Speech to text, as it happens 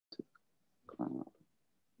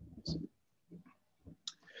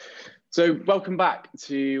So welcome back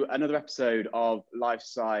to another episode of Life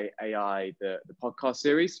Sci AI, the podcast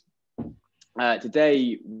series.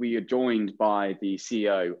 Today, we are joined by the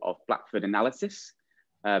CEO of Blackford Analysis,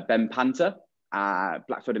 Ben Panter.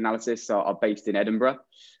 Blackford Analysis are based in Edinburgh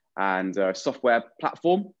and are a software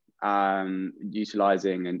platform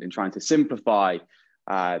utilising and trying to simplify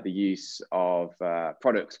the use of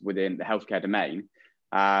products within the healthcare domain.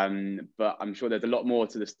 But I'm sure there's a lot more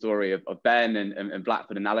to the story of Ben and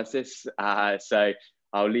Blackford Analysis. So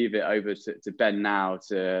I'll leave it over to Ben now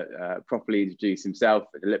to properly introduce himself,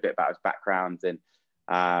 a little bit about his background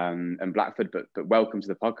and Blackford. But welcome to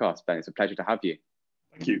the podcast, Ben. It's a pleasure to have you.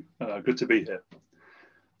 Thank you. Good to be here.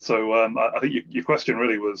 So I think your question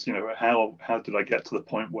really was, how did I get to the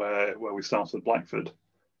point where we started Blackford?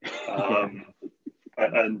 I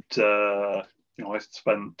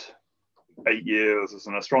spent 8 years as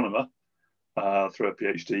an astronomer through a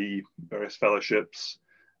PhD, various fellowships,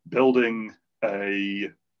 building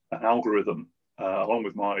an algorithm along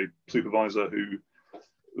with my supervisor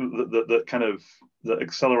that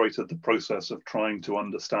accelerated the process of trying to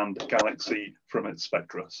understand the galaxy from its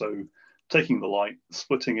spectra. So taking the light,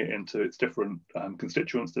 splitting it into its different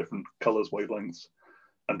constituents, different colors, wavelengths,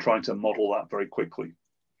 and trying to model that very quickly.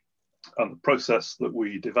 And the process that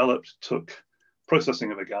we developed took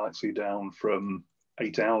processing of a galaxy down from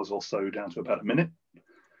 8 hours or so down to about a minute.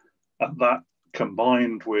 And that,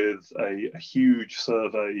 combined with a huge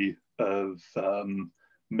survey of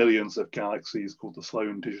millions of galaxies called the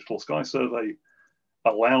Sloan Digital Sky Survey,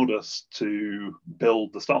 allowed us to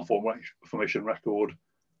build the star formation record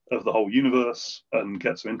of the whole universe and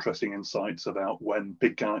get some interesting insights about when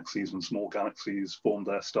big galaxies and small galaxies formed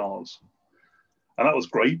their stars. And that was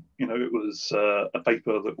great. It was a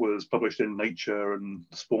paper that was published in Nature and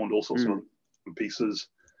spawned all sorts of pieces.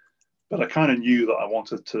 But I kind of knew that I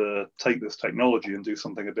wanted to take this technology and do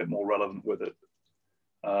something a bit more relevant with it.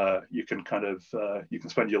 You can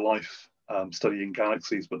spend your life studying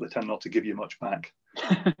galaxies, but they tend not to give you much back.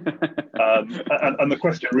 And the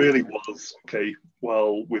question really was, okay,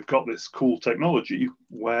 well, we've got this cool technology.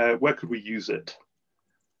 Where could we use it?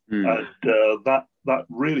 And that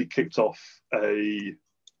really kicked off an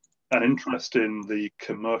interest in the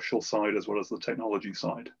commercial side as well as the technology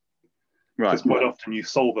side. Because quite often you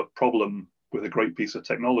solve a problem with a great piece of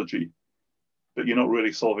technology, but you're not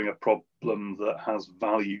really solving a problem that has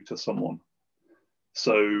value to someone.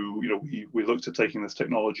 So, we looked at taking this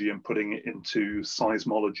technology and putting it into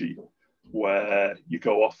seismology, where you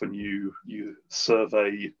go off and you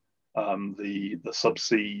survey the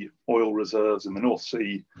subsea oil reserves in the North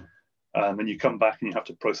Sea, and then you come back and you have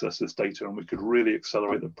to process this data, and we could really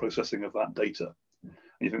accelerate the processing of that data. And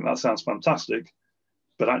you think that sounds fantastic,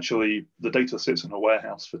 but actually the data sits in a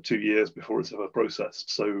warehouse for 2 years before it's ever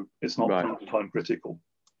processed, so it's not time critical.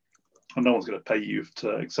 And no one's going to pay you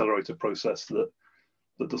to accelerate a process that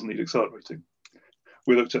doesn't need accelerating.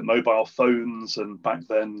 We looked at mobile phones, and back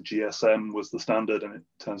then GSM was the standard, and it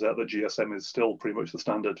turns out that GSM is still pretty much the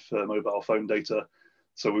standard for mobile phone data,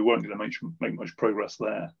 so we weren't going to make much progress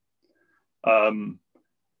there. And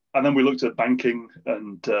then we looked at banking,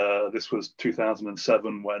 and this was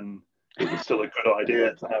 2007 when it was still a good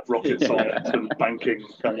idea to have rocket science and banking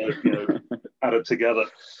kind of added together.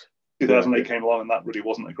 2008 came along, and that really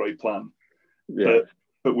wasn't a great plan.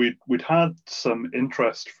 But we'd had some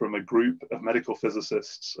interest from a group of medical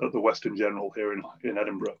physicists at the Western General here in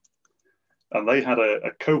Edinburgh. And they had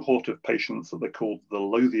a cohort of patients that they called the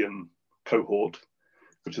Lothian cohort,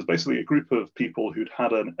 which is basically a group of people who'd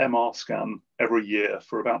had an MR scan every year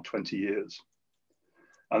for about 20 years.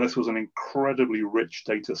 And this was an incredibly rich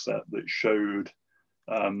data set that showed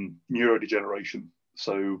neurodegeneration.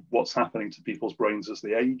 So what's happening to people's brains as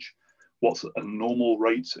they age, what's a normal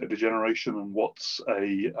rate of degeneration, and what's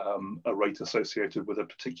a rate associated with a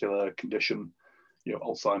particular condition,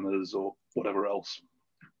 Alzheimer's or whatever else.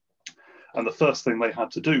 And the first thing they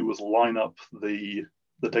had to do was line up the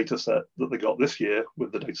data set that they got this year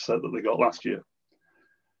with the data set that they got last year.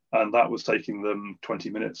 And that was taking them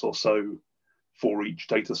 20 minutes or so for each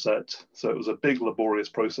data set. So it was a big laborious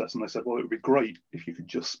process. And they said, well, it would be great if you could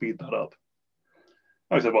just speed that up.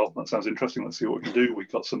 I said, well, that sounds interesting. Let's see what we can do. We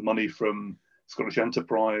got some money from Scottish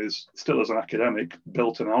Enterprise, still as an academic,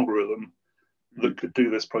 built an algorithm that could do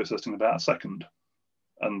this process in about a second.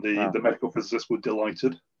 And the medical physicists were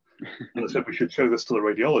delighted. And they said, we should show this to the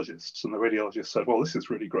radiologists. And the radiologists said, well, this is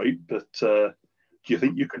really great, but do you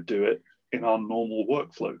think you could do it in our normal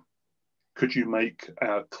workflow? Could you make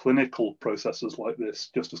our clinical processes like this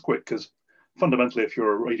just as quick? Because fundamentally, if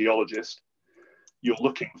you're a radiologist, you're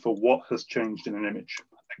looking for what has changed in an image.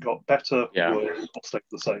 It got better, Yeah. worse, or stayed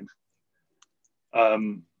the same.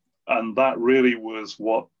 And that really was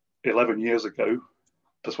what 11 years ago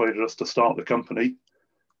persuaded us to start the company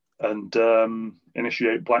and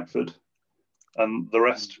initiate Blackford. And the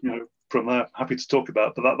rest, from there, happy to talk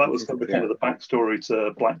about. But that was kind of the backstory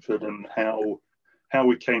to Blackford and how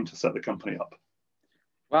we came to set the company up.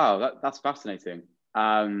 Wow, that's fascinating.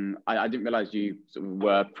 I didn't realize you sort of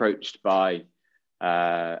were approached by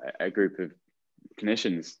a group of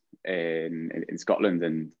clinicians in Scotland,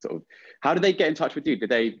 and sort of, how did they get in touch with you? Did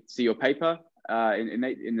they see your paper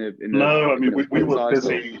No, I mean,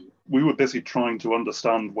 we were busy trying to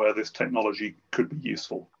understand where this technology could be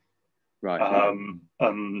useful. Right.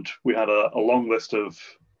 And we had a long list of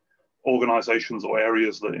organizations or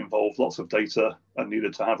areas that involved lots of data and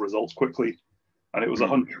needed to have results quickly. And it was a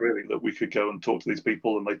hunch, really, that we could go and talk to these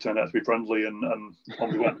people and they turned out to be friendly, and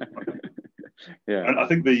on we went. Yeah. And I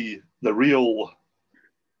think the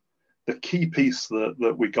key piece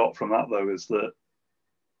that we got from that, though, is that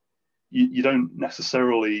you don't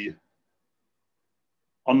necessarily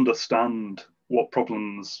understand what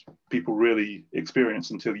problems people really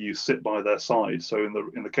experience until you sit by their side. So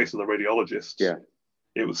in the case of the radiologists,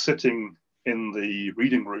 it was sitting in the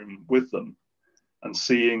reading room with them and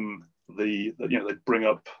seeing they'd bring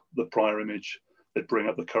up the prior image, they'd bring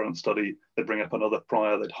up the current study, they'd bring up another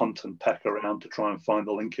prior, they'd hunt and peck around to try and find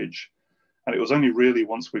the linkage. And it was only really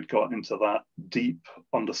once we'd got into that deep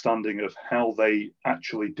understanding of how they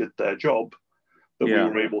actually did their job that we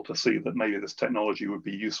were able to see that maybe this technology would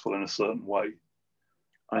be useful in a certain way.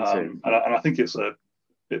 And I think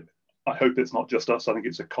I hope it's not just us. I think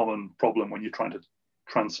it's a common problem when you're trying to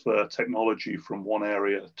transfer technology from one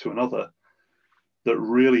area to another, that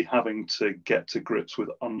really having to get to grips with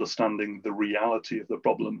understanding the reality of the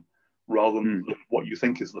problem rather than what you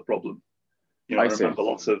think is the problem. I remember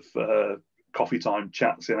lots of coffee time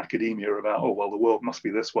chats in academia about, oh, well, the world must be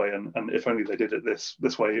this way, and if only they did it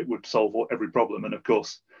this way, it would solve every problem. And of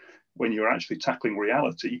course, when you're actually tackling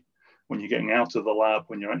reality, when you're getting out of the lab,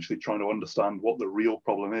 when you're actually trying to understand what the real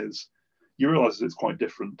problem is, you realize that it's quite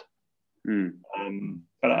different. And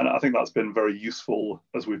I think that's been very useful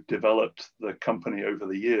as we've developed the company over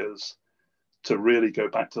the years, to really go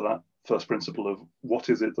back to that first principle of what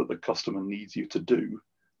is it that the customer needs you to do,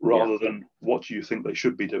 rather than what do you think they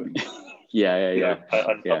should be doing.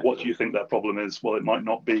 And what do you think their problem is? Well, it might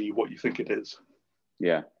not be what you think it is.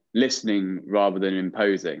 Listening rather than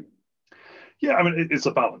imposing. I mean, it's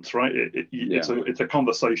a balance, right? It's a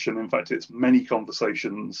conversation. In fact, it's many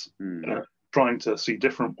conversations, trying to see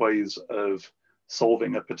different ways of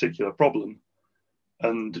solving a particular problem,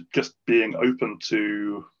 and just being open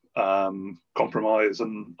to compromise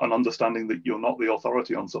and understanding that you're not the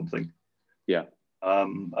authority on something.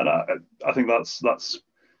 And I think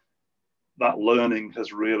that learning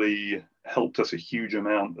has really helped us a huge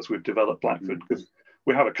amount as we've developed Blackford, because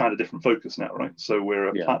we have a kind of different focus now, right? So we're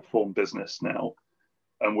a platform business now,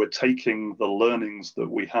 and we're taking the learnings that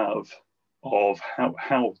we have of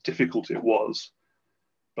how difficult it was,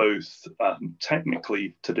 both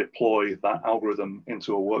technically to deploy that algorithm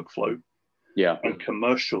into a workflow, and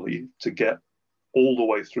commercially to get all the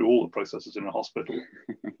way through all the processes in a hospital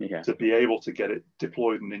to be able to get it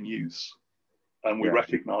deployed and in use. And we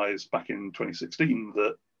recognized back in 2016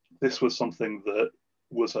 that this was something that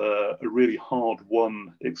was a really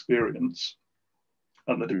hard-won experience,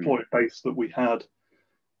 and the deployed base that we had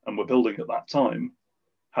and were building at that time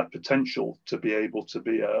had potential to be able to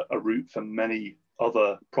be a route for many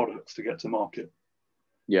other products to get to market.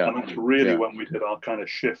 And that's really when we did our kind of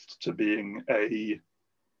shift to being a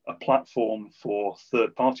platform for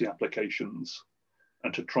third-party applications,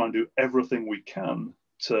 and to try and do everything we can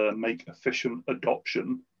to make efficient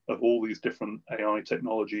adoption of all these different AI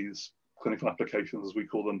technologies, clinical applications as we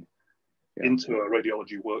call them, into a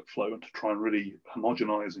radiology workflow, and to try and really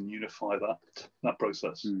homogenize and unify that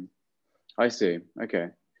process. I see. Okay.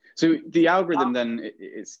 So the algorithm then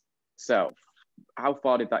itself, how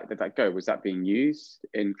far did that go? Was that being used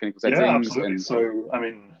in clinical settings? Yeah, absolutely. So, I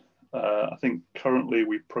mean, I think currently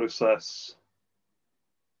we process,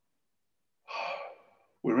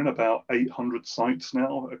 we're in about 800 sites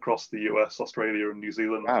now across the US, Australia, and New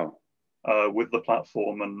Zealand. Wow. With the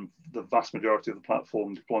platform, and the vast majority of the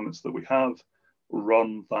platform deployments that we have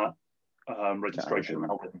run that registration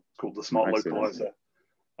algorithm called the Smart Localizer,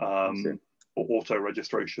 or auto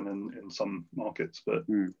registration in some markets. But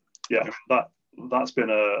that's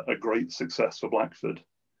been a great success for Blackford,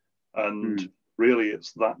 and really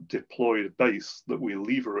it's that deployed base that we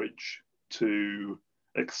leverage to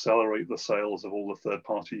accelerate the sales of all the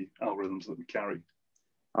third-party algorithms that we carry.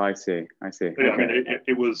 I see. Yeah, I mean,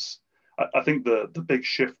 it was. I think the big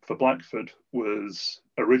shift for Blackford was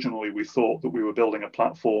originally we thought that we were building a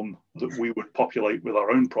platform that we would populate with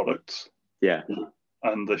our own products. Yeah.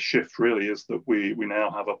 And the shift really is that we now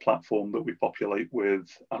have a platform that we populate with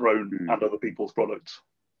our own and other people's products.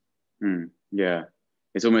 Yeah.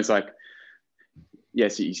 It's almost like,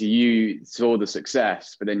 yes, so you saw the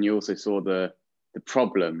success, but then you also saw the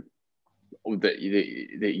problem that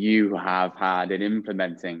you have had in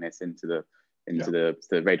implementing this into the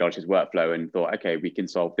radiologist workflow, and thought, okay, we can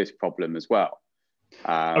solve this problem as well.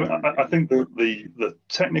 I think the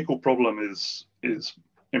technical problem is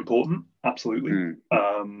important, absolutely.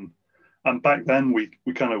 And back then we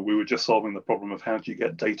were just solving the problem of how do you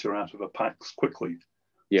get data out of a PACS quickly.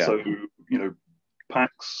 Yeah. So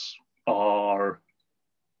PACS are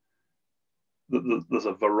there's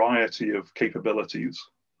a variety of capabilities.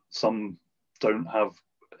 Some don't have.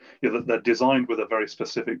 They're designed with a very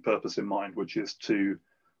specific purpose in mind, which is to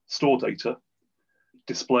store data,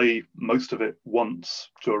 display most of it once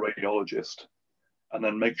to a radiologist, and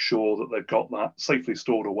then make sure that they've got that safely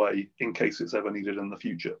stored away in case it's ever needed in the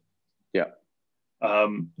future. Yeah.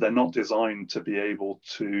 They're not designed to be able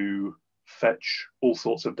to fetch all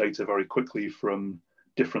sorts of data very quickly from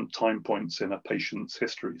different time points in a patient's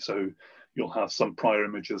history. So you'll have some prior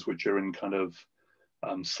images which are in kind of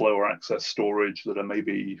slower access storage that are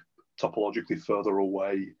maybe topologically further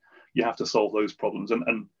away. You have to solve those problems.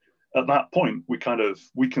 And at that point, we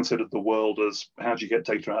considered the world as, how do you get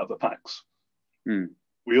data out of the PACS?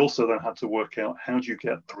 We also then had to work out, how do you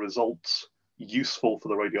get the results useful for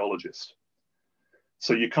the radiologist?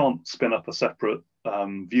 So you can't spin up a separate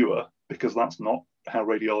viewer, because that's not how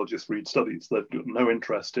radiologists read studies. They've got no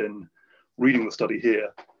interest in reading the study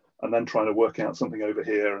here and then trying to work out something over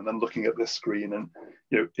here and then looking at this screen. And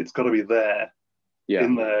it's got to be there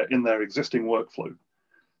in their existing workflow.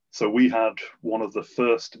 So we had one of the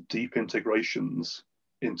first deep integrations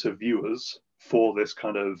into viewers for this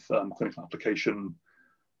kind of clinical application,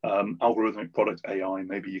 algorithmic product AI,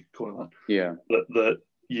 maybe you could call it that. Yeah. That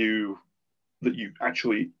you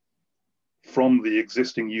actually, from the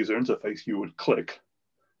existing user interface, you would click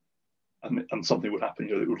and something would happen.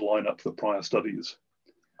 It would line up the prior studies.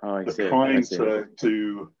 Oh, I see. Trying to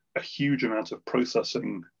do a huge amount of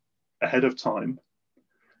processing ahead of time,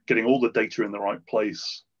 getting all the data in the right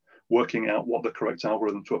place, working out what the correct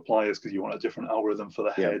algorithm to apply is, because you want a different algorithm for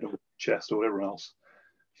the head or chest or whatever else.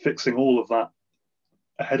 Fixing all of that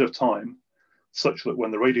ahead of time, such that when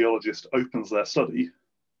the radiologist opens their study,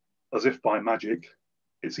 as if by magic,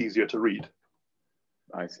 it's easier to read.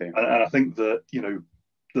 I see. And I think that,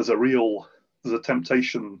 there's a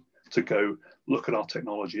temptation to go, look at our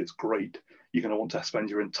technology, it's great. You're going to want to spend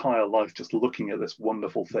your entire life just looking at this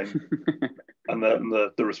wonderful thing. And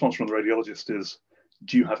the response from the radiologist is,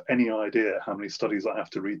 do you have any idea how many studies I have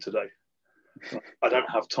to read today? I don't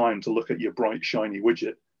have time to look at your bright, shiny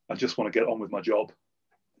widget. I just want to get on with my job.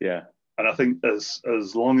 Yeah. And I think as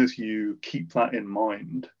long as you keep that in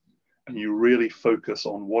mind and you really focus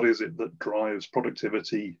on what is it that drives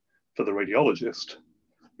productivity for the radiologist,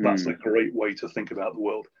 that's a great way to think about the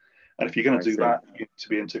world. And if you're going to do that, you need to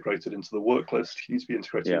be integrated into the work list. You need to be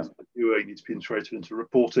integrated into the viewer. You need to be integrated into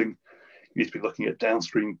reporting. You need to be looking at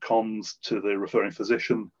downstream comms to the referring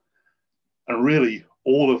physician. And really,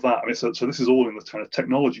 all of that, so this is all in the kind of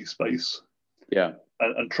technology space. Yeah.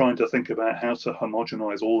 And trying to think about how to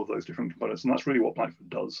homogenize all of those different components. And that's really what Blackford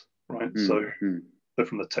does, right? So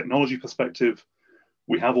from the technology perspective,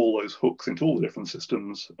 we have all those hooks into all the different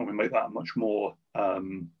systems, and we make that a much more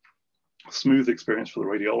smooth experience for the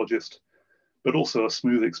radiologist, but also a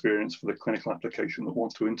smooth experience for the clinical application that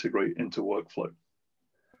wants to integrate into workflow.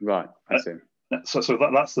 Right, I see. So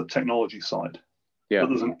that's the technology side. Yeah. But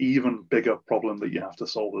there's an even bigger problem that you have to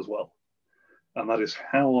solve as well. And that is,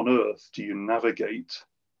 how on earth do you navigate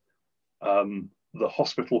the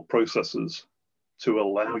hospital processes to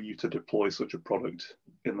allow you to deploy such a product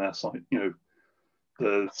in their site?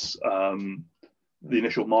 There's the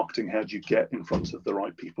initial marketing. How do you get in front of the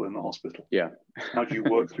right people in the hospital? Yeah. How do you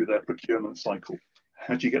work through their procurement cycle?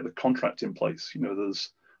 How do you get the contract in place?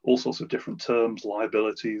 There's all sorts of different terms,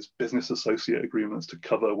 liabilities, business associate agreements to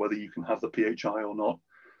cover whether you can have the PHI or not.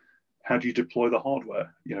 How do you deploy the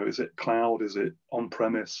hardware? Is it cloud? Is it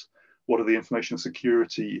on-premise? What are the information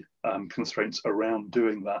security constraints around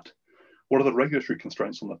doing that? What are the regulatory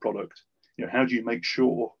constraints on the product? How do you make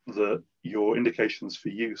sure that your indications for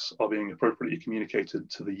use are being appropriately communicated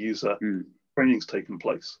to the user? Training's taken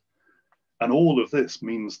place. And all of this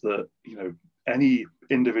means that, any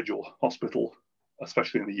individual hospital,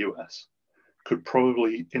 especially in the US, could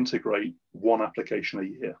probably integrate one application a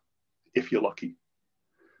year, if you're lucky.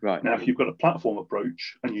 Right. Now, if you've got a platform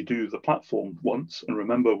approach and you do the platform once, and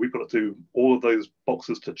remember, we've got to do all of those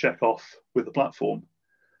boxes to check off with the platform.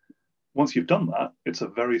 Once you've done that, it's a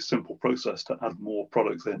very simple process to add more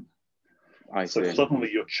products in. So suddenly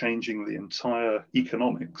you're changing the entire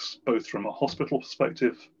economics, both from a hospital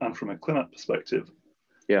perspective and from a clinic perspective,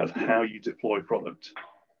 of how you deploy product.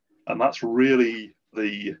 And that's really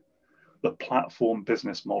the platform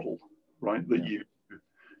business model, right? That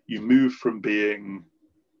you move from being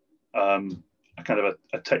a kind of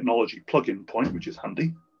a technology plug-in point, which is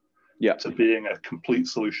handy, to being a complete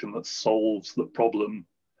solution that solves the problem,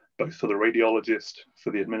 both for the radiologist,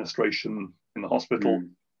 for the administration in the hospital,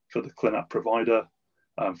 for the clinic provider,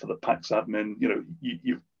 for the PACS admin. You know,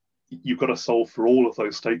 you've got to solve for all of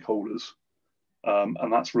those stakeholders,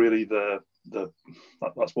 and that's really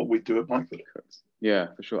that's what we do at Blackford. Yeah,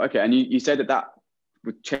 for sure. Okay, and you said that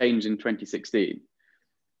would change in 2016.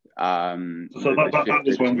 So that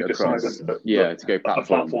was when we decided that to go platform. A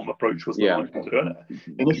platform approach was the right thing to do.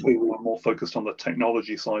 Initially, we were more focused on the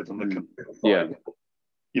technology side than the commercial side.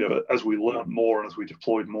 You know, as we learned more and as we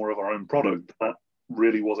deployed more of our own product, that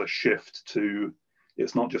really was a shift to,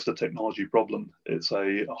 it's not just a technology problem, it's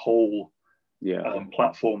a whole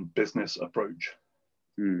platform business approach.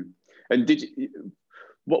 And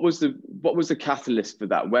what was the catalyst for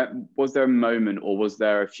that? Was there a moment, or was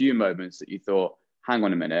there a few moments that you thought, hang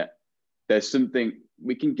on a minute, there's something,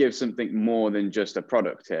 we can give something more than just a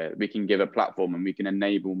product here. We can give a platform and we can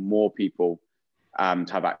enable more people to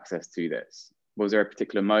have access to this. Was there a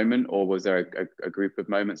particular moment, or was there a group of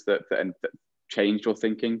moments that changed your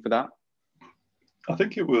thinking for that? I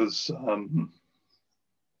think it was, you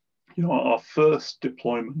know, our first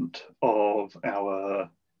deployment of our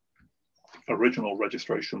original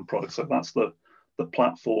registration product. So that's the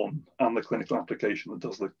platform and the clinical application that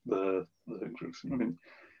does the I mean,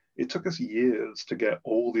 it took us years to get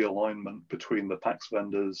all the alignment between the PACS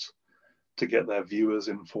vendors, to get their viewers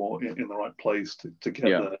in the right place, to get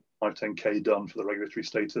the 510K done for the regulatory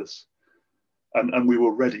status. And we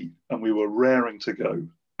were ready, and we were raring to go,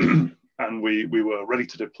 and we were ready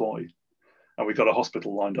to deploy. And we got a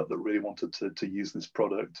hospital lined up that really wanted to use this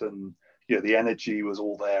product, and the energy was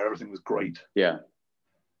all there, everything was great.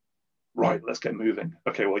 Right, let's get moving.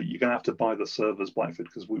 Okay, well, you're gonna have to buy the servers, Blackford,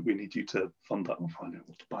 because we need you to fund that. We'll find out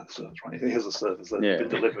what to buy the servers, right? Here's the servers that have been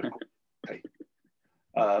delivered. Okay.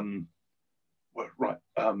 Right.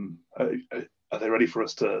 Are they ready for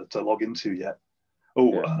us to log into yet?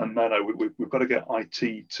 Oh, no, we've got to get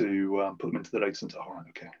IT to put them into the data center. All right,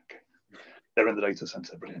 okay. They're in the data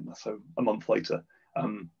center, brilliant. So a month later,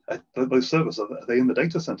 those servers, are they in the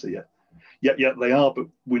data center yet? Yeah, they are, but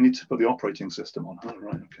we need to put the operating system on. Oh,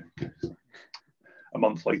 right, okay. A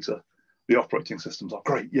month later, the operating systems are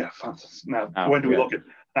great. Yeah, fantastic. Now, when do we log in?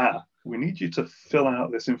 We need you to fill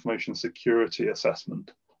out this information security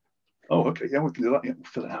assessment. Oh, okay, yeah, we can do that. Yeah, we'll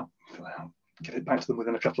fill it out. Get it back to them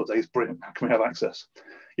within a couple of days. Brilliant. How can we have access?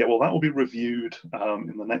 Yeah, well, that will be reviewed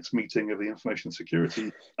in the next meeting of the Information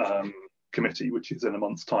Security Committee, which is in a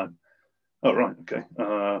month's time. Oh, right, okay.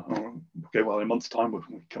 Okay, well, in a month's time, we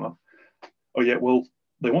can come up. Oh, yeah, well,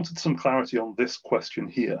 they wanted some clarity on this question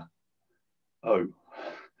here. Oh,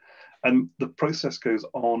 and the process goes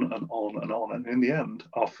on and on and on. And in the end,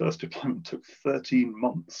 our first deployment took 13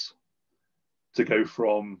 months to go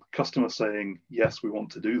from customer saying, yes, we want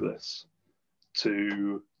to do this,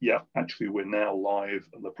 to, yeah, actually we're now live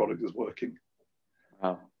and the product is working.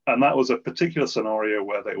 Wow. And that was a particular scenario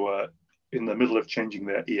where they were in the middle of changing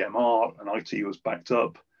their EMR and IT was backed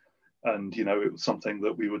up. And, you know, it was something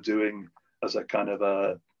that we were doing as a kind of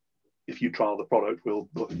a, if you trial the product, we'll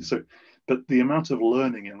so, but the amount of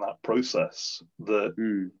learning in that process that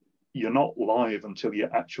you're not live until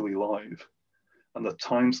you're actually live, and the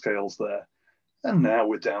timescales there. And now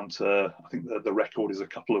we're down to, I think the record is a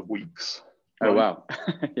couple of weeks. Right? Oh, wow.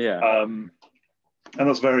 Yeah. And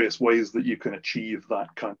there's various ways that you can achieve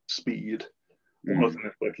that kind of speed. One of them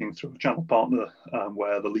is working through a channel partner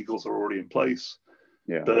where the legals are already in place.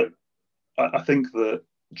 Yeah. But I think that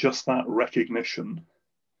just that recognition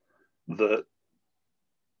that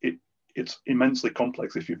it's immensely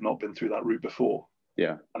complex if you've not been through that route before.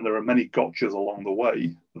 Yeah. And there are many gotchas along the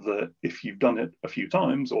way that if you've done it a few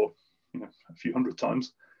times, or a few hundred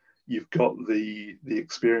times, you've got the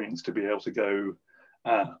experience to be able to go,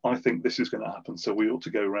 I think this is going to happen, so we ought to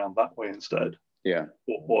go around that way instead. Yeah.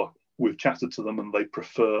 Or we've chatted to them and they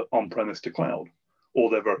prefer on-premise to cloud, or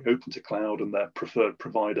they're very open to cloud and their preferred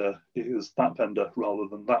provider is that vendor rather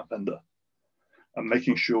than that vendor. And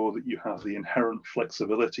making sure that you have the inherent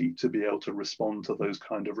flexibility to be able to respond to those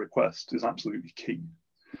kind of requests is absolutely key.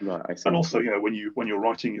 Right, I see. And also, when you're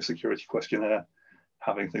writing your security questionnaire,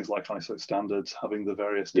 having things like ISO standards, having the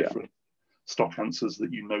various different stock answers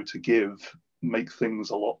that you know to give, make things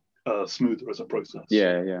a lot smoother as a process.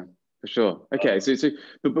 Yeah, for sure. Okay,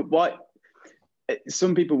 but why?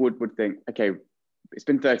 Some people would think, okay, it's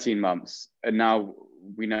been 13 months, and now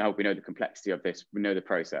we know the complexity of this. We know the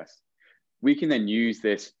process. We can then use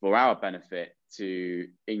this for our benefit to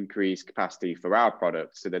increase capacity for our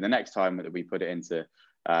product, so that the next time that we put it into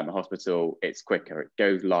a hospital, it's quicker. It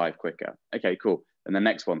goes live quicker. Okay, cool. And the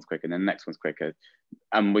next one's quicker, and then the next one's quicker,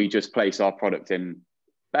 and we just place our product in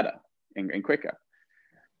better and quicker.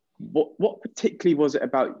 What particularly was it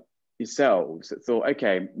about yourselves that thought,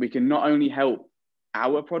 okay, we can not only help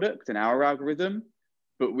our product and our algorithm,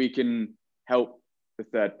 but we can help the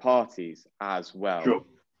third parties as well? Sure.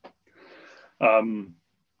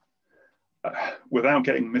 Without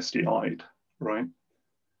getting misty-eyed, right?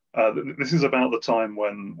 This is about the time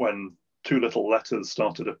when two little letters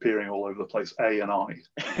started appearing all over the place, A and I.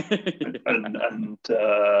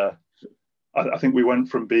 I think we went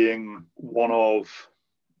from being one of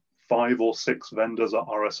 5 or 6 vendors at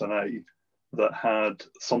RSNA that had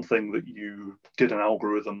something that you did an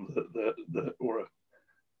algorithm or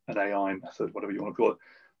an AI method, whatever you want to call it,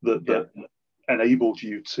 that enabled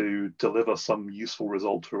you to deliver some useful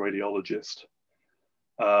result to a radiologist.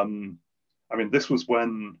 I mean, this was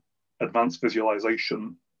when advanced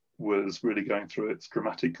visualization was really going through its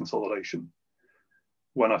dramatic consolidation.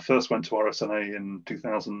 When I first went to RSNA in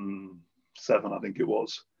 2007, I think it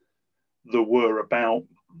was, there were about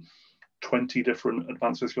 20 different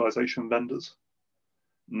advanced visualization vendors.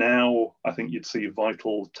 Now, I think you'd see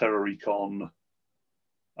Vital, TerraRecon,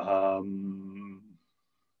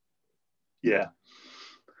 yeah,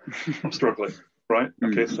 I'm struggling, right?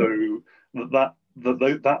 Okay, so that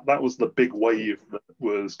was the big wave that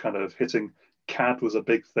was kind of hitting. CAD was a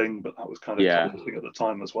big thing, but that was kind of thing at the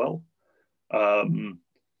time as well. And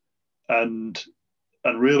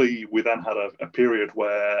really, we then had a period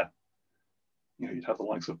where you'd have the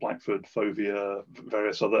likes of Blackford, Fovea,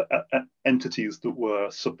 various other entities that were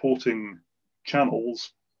supporting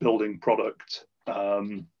channels, building product.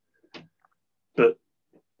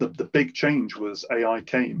 But the big change was AI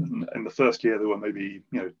came, and in the first year there were maybe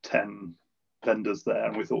 10 vendors there,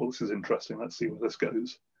 and we thought, well, this is interesting. Let's see where this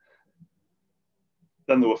goes.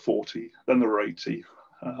 Then there were 40. Then there were 80.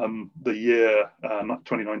 The year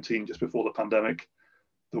 2019, just before the pandemic,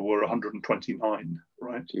 there were 129.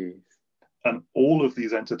 Right. Jeez. And all of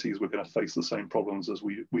these entities were going to face the same problems as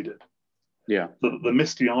we did. Yeah. The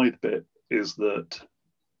misty-eyed bit is that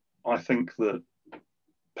I think that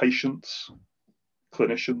patients,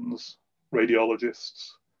 clinicians,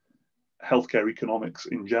 radiologists, healthcare economics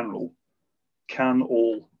in general can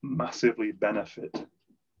all massively benefit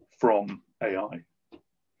from AI.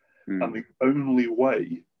 And the only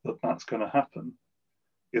way that that's going to happen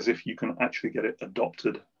is if you can actually get it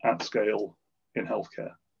adopted at scale in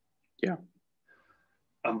healthcare. Yeah.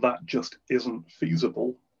 And that just isn't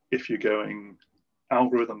feasible if you're going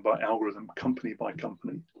algorithm by algorithm, company by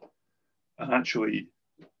company. And actually,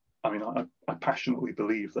 I mean, I passionately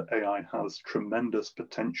believe that AI has tremendous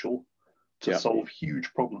potential to solve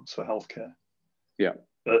huge problems for healthcare. Yeah.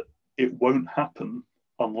 But it won't happen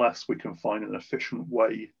unless we can find an efficient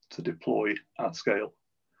way to deploy at scale.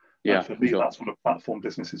 Yeah. And for me, that's what a platform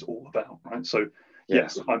business is all about, right? So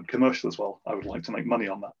yes, I'm commercial as well. I would like to make money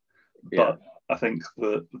on that. But I think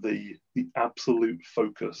that the absolute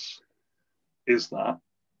focus is that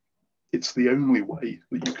it's the only way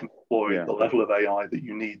that you can deploy the level of AI that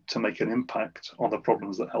you need to make an impact on the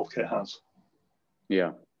problems that healthcare has.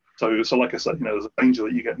 Yeah. So like I said, there's a danger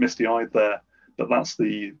that you get misty-eyed there, but that's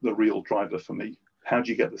the real driver for me. How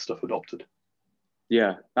do you get this stuff adopted?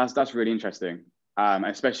 Yeah, that's really interesting.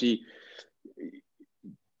 Especially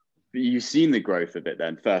you've seen the growth of it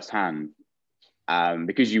then firsthand,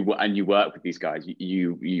 because you work with these guys.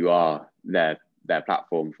 You are their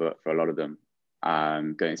platform for a lot of them.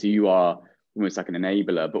 So you are almost like an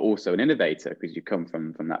enabler, but also an innovator because you come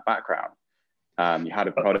from that background. You had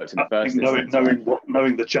a product in the first instance.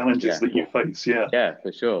 Knowing the challenges that you face. Yeah,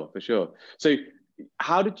 for sure. So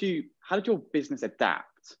how did your business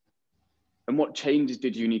adapt? And what changes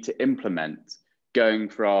did you need to implement going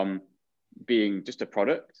from being just a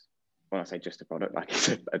product? When I say just a product, like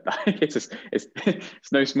it's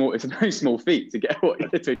no small feat to get what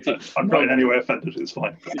to achieve. I'm not in any way offended. It's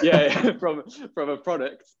fine. From a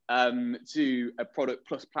product to a product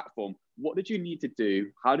plus platform. What did you need to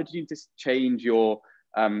do? How did you just change your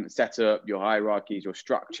setup, your hierarchies, your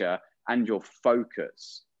structure, and your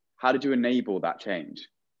focus? How did you enable that change?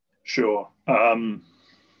 Sure.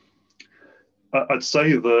 I'd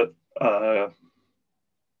say that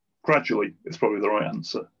gradually is probably the right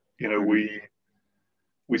answer.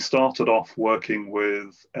 We started off working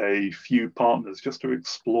with a few partners just to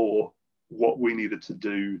explore what we needed to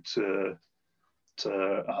do to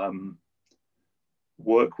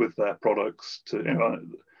work with their products.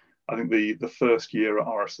 I think the first year at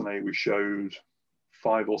RSNA we showed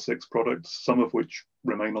 5 or 6 products, some of which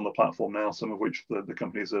remain on the platform now, some of which the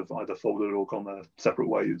companies have either folded or gone their separate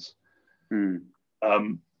ways.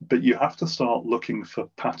 But you have to start looking for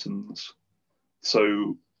patterns.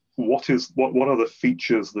 So what are the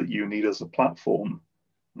features that you need as a platform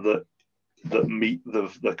that meet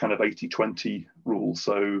the kind of 80-20 rule?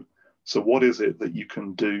 So what is it that you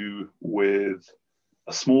can do with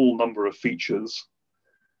a small number of features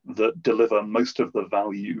that deliver most of the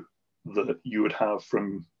value that you would have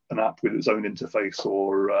from an app with its own interface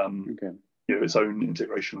or its own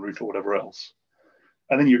integration route or whatever else?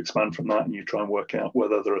 And then you expand from that and you try and work out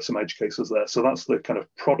whether there are some edge cases there. So that's the kind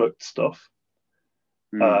of product stuff.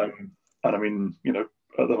 And I mean,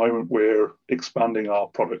 at the moment we're expanding our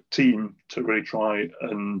product team to really try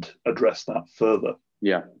and address that further.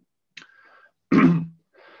 Yeah.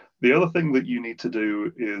 The other thing that you need to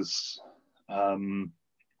do is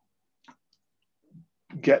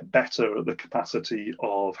get better at the capacity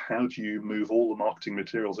of how do you move all the marketing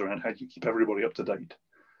materials around, how do you keep everybody up to date?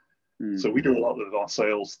 So we do a lot of our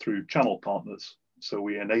sales through channel partners. So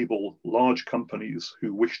we enable large companies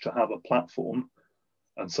who wish to have a platform,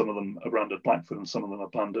 and some of them are branded Blackford and some of them are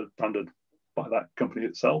branded by that company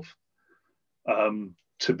itself,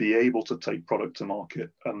 to be able to take product to market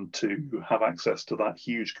and to have access to that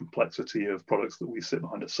huge complexity of products that we sit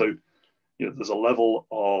behind us. So there's a level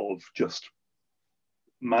of just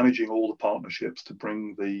managing all the partnerships to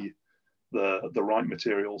bring the right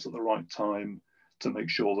materials at the right time, to make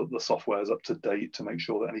sure that the software is up to date, to make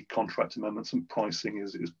sure that any contract amendments and pricing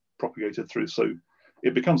is propagated through. So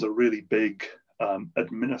it becomes a really big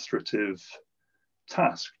administrative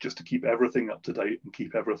task just to keep everything up to date and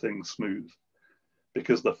keep everything smooth,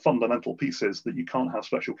 because the fundamental piece is that you can't have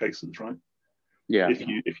special cases, right? Yeah.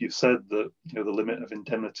 If you said that the limit of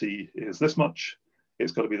indemnity is this much,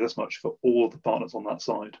 it's got to be this much for all of the partners on that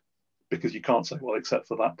side, because you can't say, well, except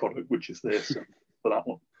for that product, which is this, and for that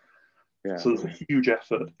one. Yeah. So there's a huge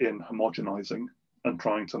effort in homogenizing and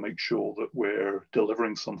trying to make sure that we're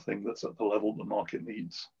delivering something that's at the level the market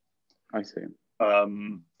needs. I see.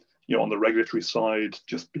 On the regulatory side,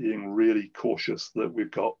 just being really cautious that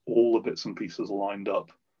we've got all the bits and pieces lined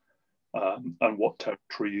up, and what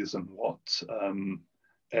territories and what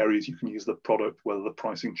areas you can use the product, whether the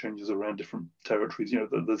pricing changes around different territories.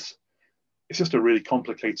 It's just a really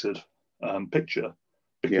complicated picture,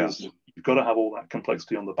 because you've got to have all that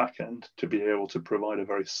complexity on the back end to be able to provide a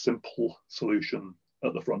very simple solution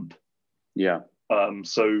at the front. Yeah.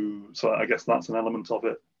 So I guess that's an element of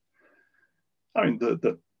it. I mean,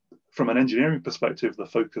 from an engineering perspective, the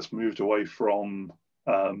focus moved away from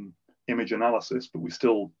image analysis, but we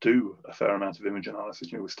still do a fair amount of image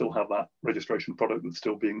analysis. We still have that registration product that's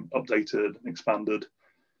still being updated and expanded.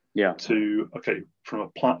 Yeah. To, okay, from a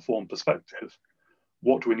platform perspective,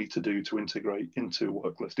 what do we need to do to integrate into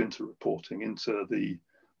worklist, into reporting, into the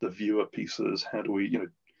viewer pieces? How do we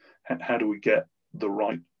get the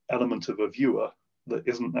right element of a viewer that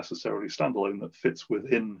isn't necessarily standalone, that fits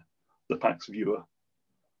within the PACS viewer?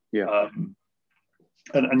 Yeah.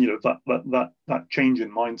 And that change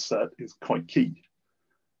in mindset is quite key.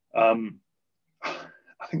 I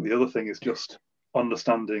think the other thing is just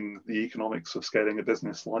understanding the economics of scaling a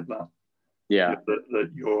business like that. Yeah. That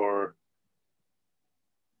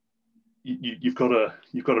you've got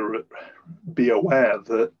to be aware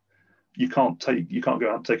that you can't go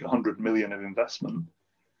out and take 100 million of investment,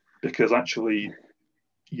 because actually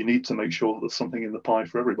you need to make sure that there's something in the pie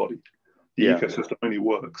for everybody. The ecosystem only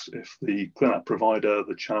works if the ClinApp provider,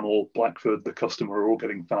 the channel, Blackford, the customer are all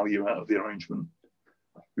getting value out of the arrangement.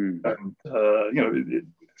 And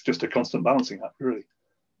it's just a constant balancing act, really.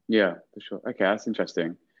 Yeah, for sure. Okay, that's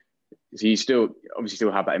interesting. So you obviously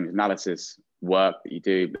still have that image analysis work that you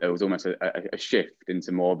do, but there was almost a shift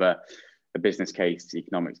into more of a business case,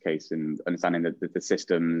 economics case, and understanding the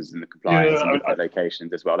systems and the compliance and different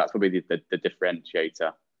locations as well. That's probably the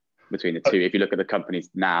differentiator between the two. If you look at the companies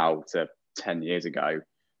now to 10 years ago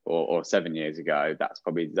or 7 years ago, is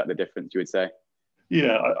that the difference you would say?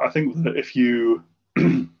 Yeah, I think that if you,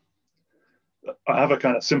 I have a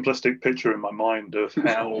kind of simplistic picture in my mind of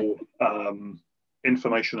how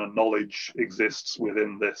information and knowledge exists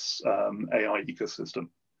within this AI ecosystem.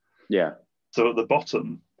 Yeah. So at the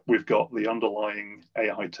bottom, we've got the underlying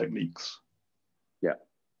AI techniques. Yeah.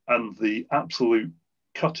 And the absolute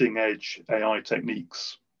cutting edge AI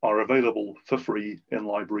techniques are available for free in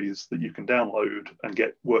libraries that you can download and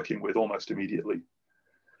get working with almost immediately.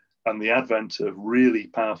 And the advent of really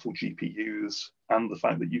powerful GPUs and the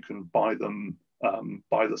fact that you can buy them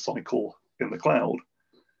by the cycle in the cloud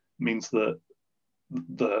means that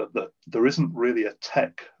there isn't really a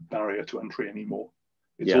tech barrier to entry anymore.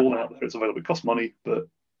 It's all out there. It's available. It costs money, but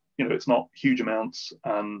it's not huge amounts.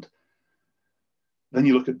 And then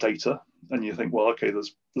you look at data and you think, well, okay,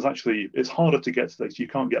 there's actually, it's harder to get to data. You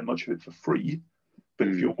can't get much of it for free. But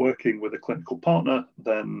if you're working with a clinical partner,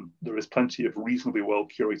 then there is plenty of reasonably well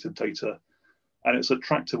curated data. And it's a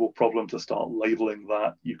tractable problem to start labeling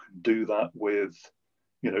that. You can do that with,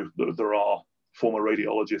 there are former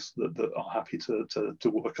radiologists that are happy to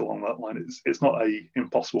work along that line. It's not a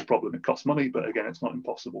impossible problem. It costs money, but again, it's not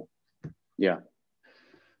impossible. Yeah.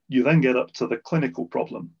 You then get up to the clinical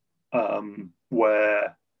problem,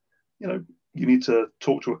 where you need to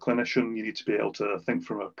talk to a clinician. You need to be able to think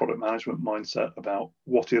from a product management mindset about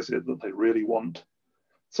what is it that they really want.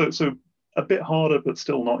 So a bit harder, but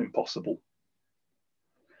still not impossible.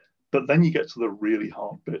 But then you get to the really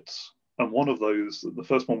hard bits. And one of those, the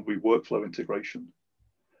first one will be workflow integration,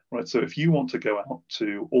 right? So if you want to go out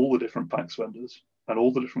to all the different PACS vendors and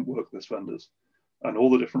all the different worklist vendors and all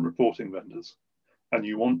the different reporting vendors, and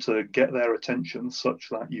you want to get their attention such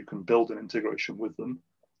that you can build an integration with them,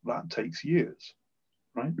 that takes years,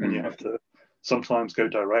 right? And you have to sometimes go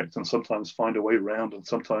direct and sometimes find a way around, and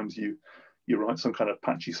sometimes you write some kind of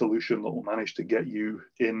patchy solution that will manage to get you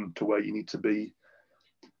in to where you need to be.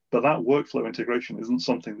 But that workflow integration isn't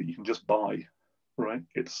something that you can just buy, right?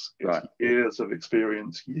 It's right. Years of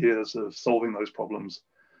experience, years of solving those problems,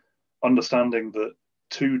 understanding that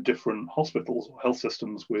two different hospitals or health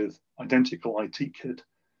systems with identical IT kit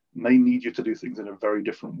may need you to do things in a very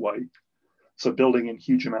different way. So building in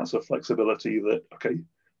huge amounts of flexibility that, okay,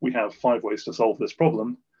 we have 5 ways to solve this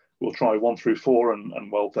problem. We'll try 1 through 4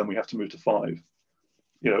 and well, then we have to move to 5,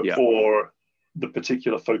 or the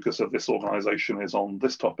particular focus of this organization is on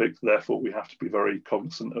this topic, therefore we have to be very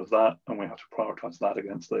cognizant of that and we have to prioritize that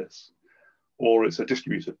against this. Or it's a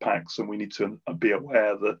distributed PACS and we need to be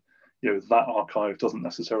aware that that archive doesn't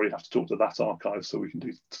necessarily have to talk to that archive, so we can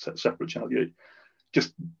do separate channel.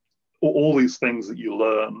 Just all these things that you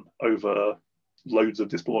learn over loads of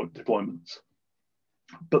deployments.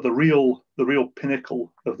 But the real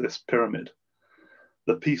pinnacle of this pyramid,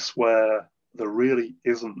 the piece where there really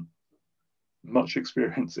isn't much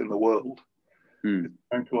experience in the world, is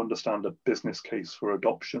trying to understand a business case for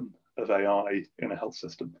adoption of AI in a health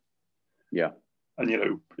system. Yeah. And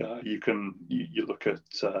you look at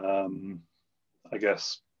I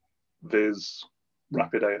guess Viz,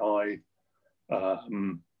 Rapid AI,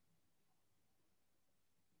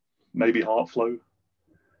 maybe Heartflow,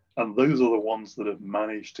 and those are the ones that have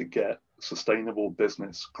managed to get sustainable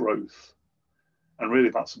business growth. And really,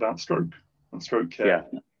 that's about stroke and stroke care.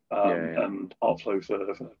 And Heartflow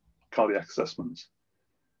for cardiac assessments.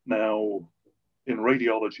 Now, in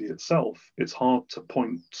radiology itself, it's hard to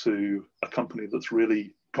point to a company that's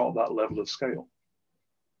really got that level of scale.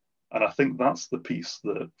 And I think that's the piece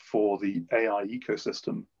that for the AI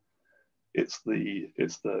ecosystem, it's the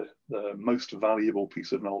most valuable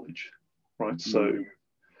piece of knowledge, right? So,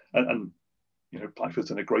 and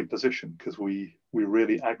Blackford's in a great position because we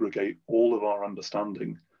really aggregate all of our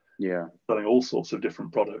understanding, selling all sorts of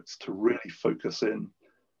different products to really focus in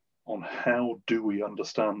on how do we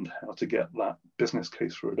understand how to get that business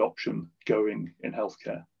case for adoption going in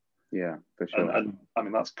healthcare. Yeah, for sure. And I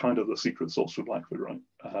mean, that's kind of the secret sauce for Blackford, right?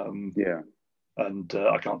 And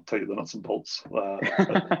I can't tell you the nuts and bolts.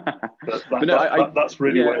 That's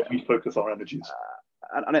really where we focus our energies.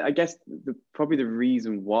 And I guess probably the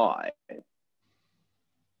reason why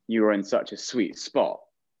you are in such a sweet spot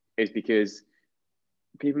is because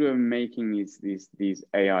people who are making these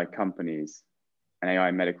AI companies and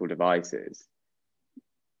AI medical devices,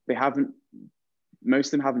 most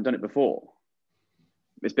of them haven't done it before.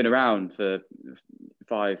 It's been around for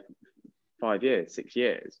 5 years, 6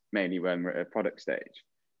 years, mainly when we're at a product stage.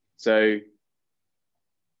 So,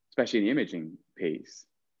 especially in the imaging piece.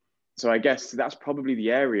 So I guess that's probably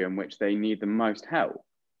the area in which they need the most help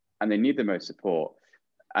and they need the most support.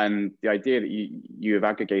 And the idea that you have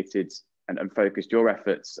aggregated and focused your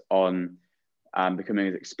efforts on becoming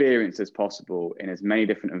as experienced as possible in as many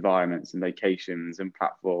different environments and locations and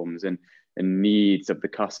platforms and needs of the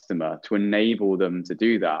customer to enable them to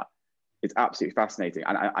do that is absolutely fascinating.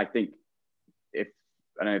 And I think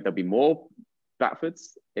I know there'll be more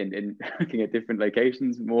Blackfords in looking at different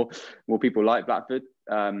locations, more people like Blackford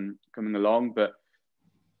coming along, but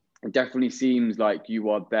it definitely seems like you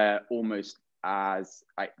are there almost as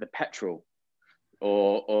like the petrol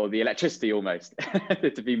or the electricity almost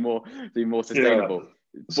to be more sustainable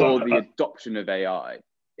So for the adoption of AI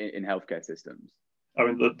in healthcare systems? I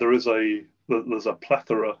mean, there's a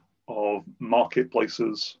plethora of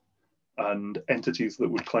marketplaces and entities that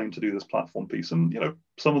would claim to do this platform piece, and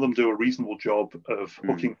some of them do a reasonable job of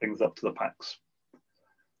hooking things up to the PACS,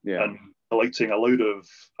 and collating a load of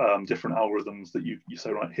different algorithms that you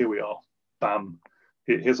say, right, here we are, bam,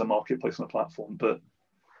 here's a marketplace and a platform. But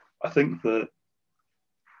I think that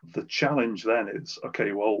the challenge then is,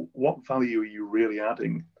 okay, well, what value are you really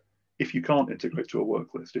adding if you can't integrate to a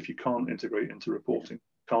work list, if you can't integrate into reporting,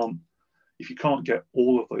 if you can't get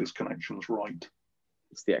all of those connections right?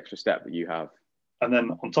 It's the extra step that you have. And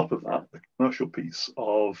then on top of that, the commercial piece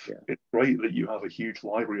of it's great that you have a huge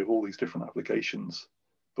library of all these different applications,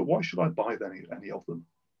 but why should I buy any of them,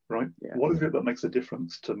 right? What is it that makes a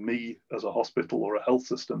difference to me as a hospital or a health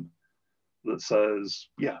system that says,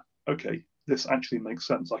 yeah, okay, this actually makes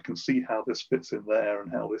sense. I can see how this fits in there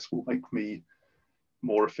and how this will make me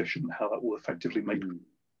more efficient, how that will effectively make me,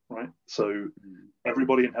 right? So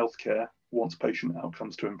everybody in healthcare wants patient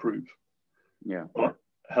outcomes to improve. But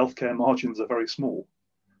healthcare margins are very small,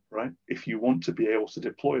 right? If you want to be able to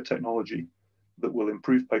deploy a technology that will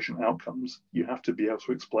improve patient outcomes, you have to be able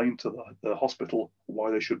to explain to the hospital why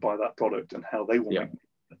they should buy that product and how they will make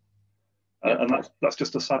it. And that's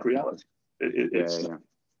just a sad reality.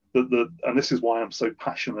 And this is why I'm so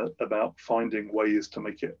passionate about finding ways to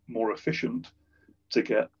make it more efficient to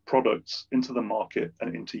get products into the market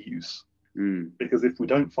and into use. Because if we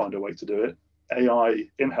don't find a way to do it, AI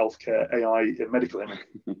in healthcare, AI in medical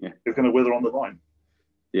imaging is going to wither on the vine.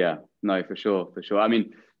 Yeah, no, for sure. I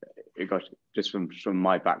mean, gosh, just from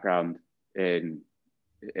my background in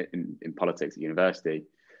politics at university,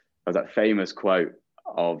 there's that famous quote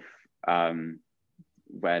of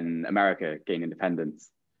when America gained independence.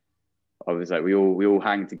 I was like, we all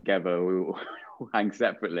hang together, we all hang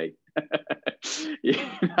separately.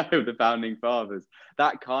 The founding fathers,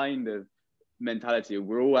 that kind of mentality,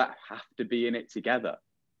 we all have to be in it together.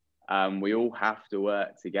 We all have to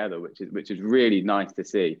work together, which is really nice to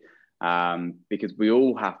see, because we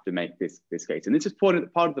all have to make this case. And this is part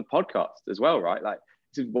of the podcast as well, right? Like,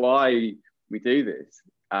 this is why we do this.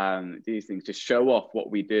 These things to show off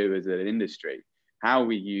what we do as an industry, how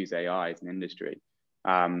we use AI as an industry,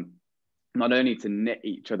 not only to knit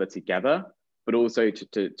each other together, but also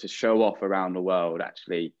to show off around the world,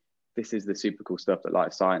 actually, this is the super cool stuff that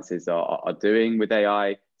life sciences are doing with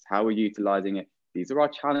AI. It's how we're utilizing it. These are our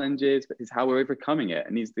challenges, but this is how we're overcoming it.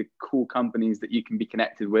 And these are the cool companies that you can be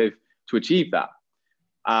connected with to achieve that.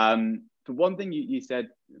 For one thing you said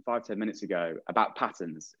 5-10 minutes ago about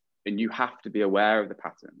patterns, and you have to be aware of the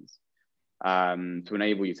patterns to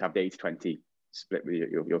enable you to have the 80-20 split with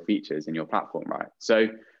your features in your platform, right? So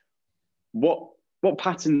what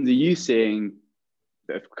patterns are you seeing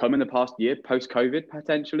that have come in the past year, post-COVID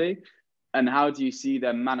potentially? And how do you see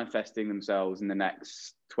them manifesting themselves in the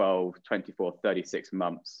next 12, 24, 36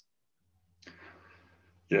 months?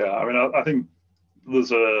 Yeah, I mean, I think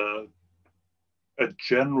there's a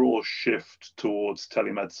general shift towards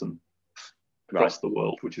telemedicine across the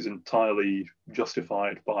world, which is entirely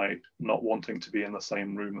justified by not wanting to be in the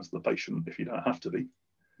same room as the patient if you don't have to be.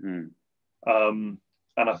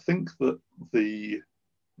 And I think that the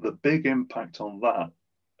big impact on that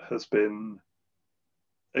has been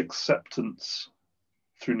acceptance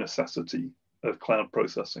through necessity of cloud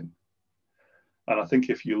processing. And I think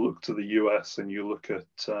if you look to the US and you look at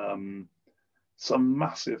some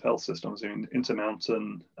massive health systems, I mean,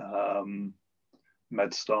 Intermountain,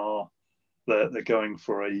 MedStar, they're going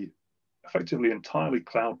for a effectively entirely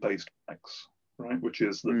cloud-based PACS, right? Which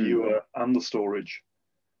is the viewer and the storage.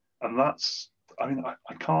 And that's, I mean,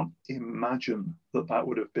 I can't imagine that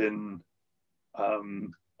would have been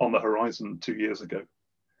on the horizon 2 years ago.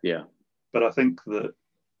 Yeah. But I think that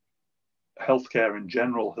healthcare in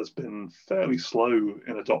general has been fairly slow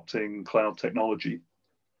in adopting cloud technology.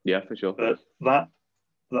 Yeah, for sure. But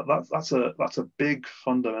that's a big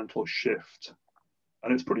fundamental shift,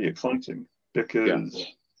 and it's pretty exciting because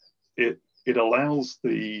it allows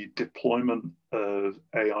the deployment of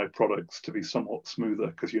AI products to be somewhat smoother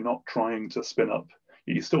because you're not trying to spin up.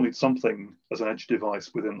 You still need something as an edge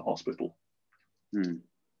device within the hospital.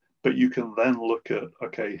 But you can then look at,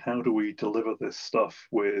 okay, how do we deliver this stuff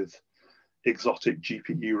with exotic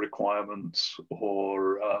GPU requirements,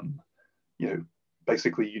 or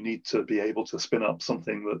basically you need to be able to spin up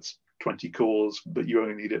something that's 20 cores, but you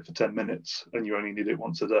only need it for 10 minutes and you only need it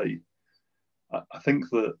once a day. I think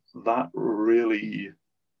that really,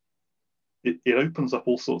 it opens up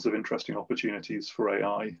all sorts of interesting opportunities for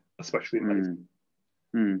AI, especially in medicine.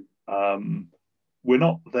 we're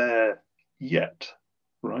not there yet,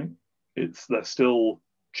 right? There's still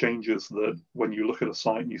changes that when you look at a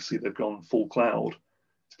site and you see they've gone full cloud,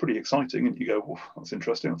 it's pretty exciting, and you go, well, that's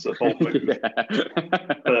interesting. That's a bold move.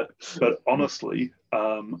 but honestly,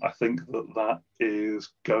 I think that is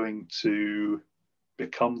going to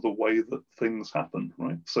become the way that things happen,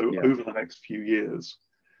 right? So over the next few years,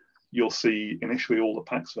 you'll see initially all the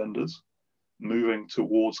PACS vendors moving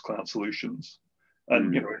towards cloud solutions,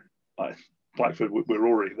 and Blackford, we're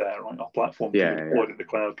already there, right? Our platform can be deployed in the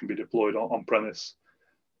cloud, can be deployed on premise.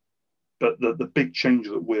 But the big change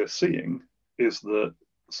that we're seeing is that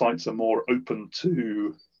sites are more open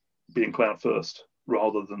to being cloud first,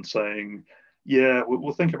 rather than saying, yeah,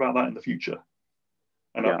 we'll think about that in the future.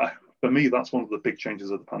 And for me, that's one of the big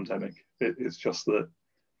changes of the pandemic. It's just that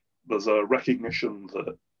there's a recognition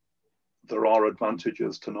that there are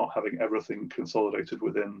advantages to not having everything consolidated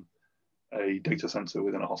within a data center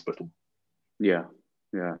within a hospital. Yeah,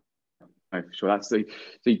 no, for sure. That's so.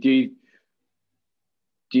 Do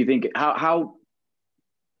you think how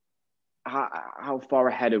far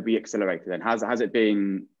ahead have we accelerated then? Has it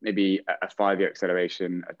been maybe a 5-year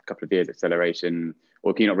acceleration, a couple of years acceleration,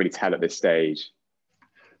 or can you not really tell at this stage?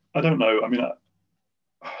 I don't know. I mean,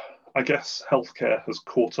 I guess healthcare has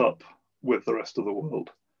caught up with the rest of the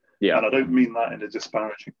world. Yeah. And I don't mean that in a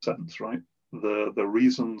disparaging sense, right? The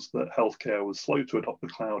reasons that healthcare was slow to adopt the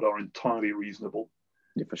cloud are entirely reasonable.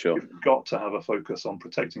 Yeah, for sure. You've got to have a focus on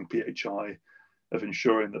protecting PHI, of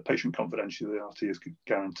ensuring that patient confidentiality is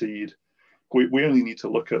guaranteed. We only need to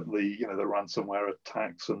look at the ransomware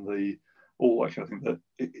attacks and all that kind of thing.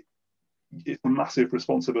 That it's a massive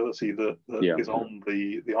responsibility that is on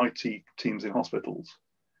the IT teams in hospitals.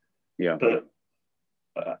 Yeah. But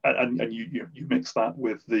and you mix that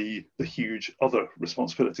with the huge other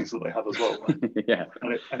responsibilities that they have as well. Right? Yeah.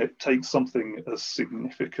 And it takes something as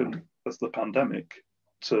significant as the pandemic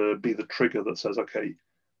to be the trigger that says, okay,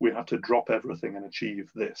 we have to drop everything and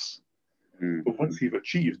achieve this. But once you've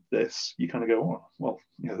achieved this, you kind of go, oh, well,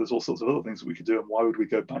 there's all sorts of other things that we could do, and why would we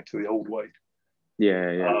go back to the old way?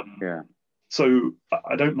 Yeah. So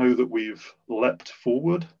I don't know that we've leapt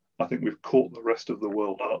forward. I think we've caught the rest of the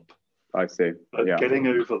world up. I see. But getting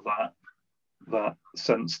over that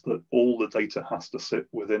sense that all the data has to sit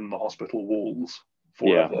within the hospital walls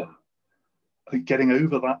forever, I think getting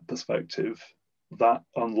over that perspective, that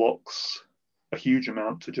unlocks a huge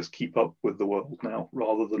amount to just keep up with the world now,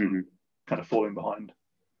 rather than kind of falling behind.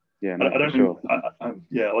 Yeah, no, I don't know.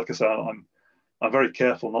 Like I said, I'm very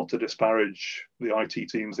careful not to disparage the IT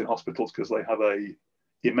teams in hospitals, because they have a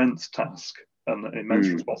immense task and an immense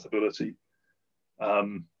responsibility.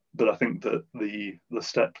 But I think that the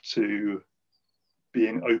step to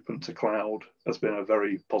being open to cloud has been a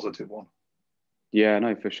very positive one. Yeah,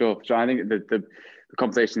 no, for sure. I think the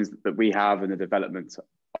conversations that we have and the development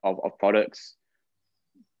of products,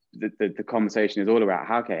 the conversation is all about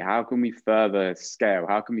how can we further scale?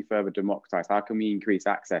 How can we further democratize? How can we increase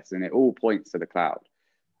access? And it all points to the cloud.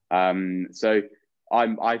 So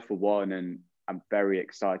I for one, and I'm very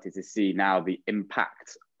excited to see now the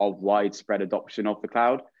impact of widespread adoption of the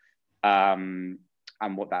cloud, and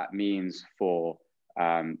what that means for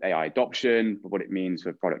AI adoption, for what it means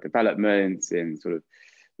for product development, and sort of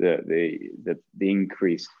the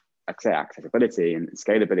increased accessibility and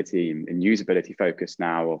scalability and usability focus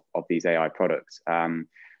now of these AI products.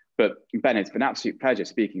 But Ben, it's been an absolute pleasure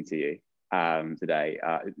speaking to you today.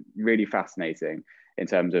 Really fascinating in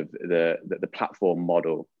terms of the platform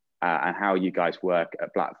model and how you guys work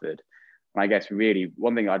at Blackford. And I guess really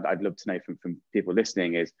one thing I'd love to know from people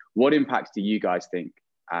listening is, what impact do you guys think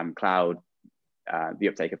cloud, the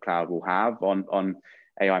uptake of cloud will have on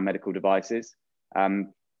AI medical devices?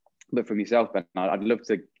 But from yourself, Ben, I'd love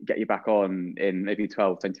to get you back on in maybe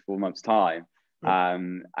 12, 24 months time,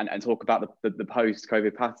 and talk about the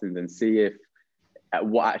post-COVID patterns and see if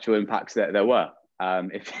what actual impacts there were.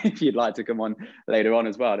 If you'd like to come on later on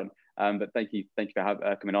as well. But thank you for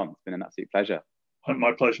coming on. It's been an absolute pleasure.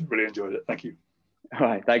 My pleasure. Really enjoyed it. Thank you. All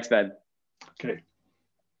right. Thanks, Ben. Okay.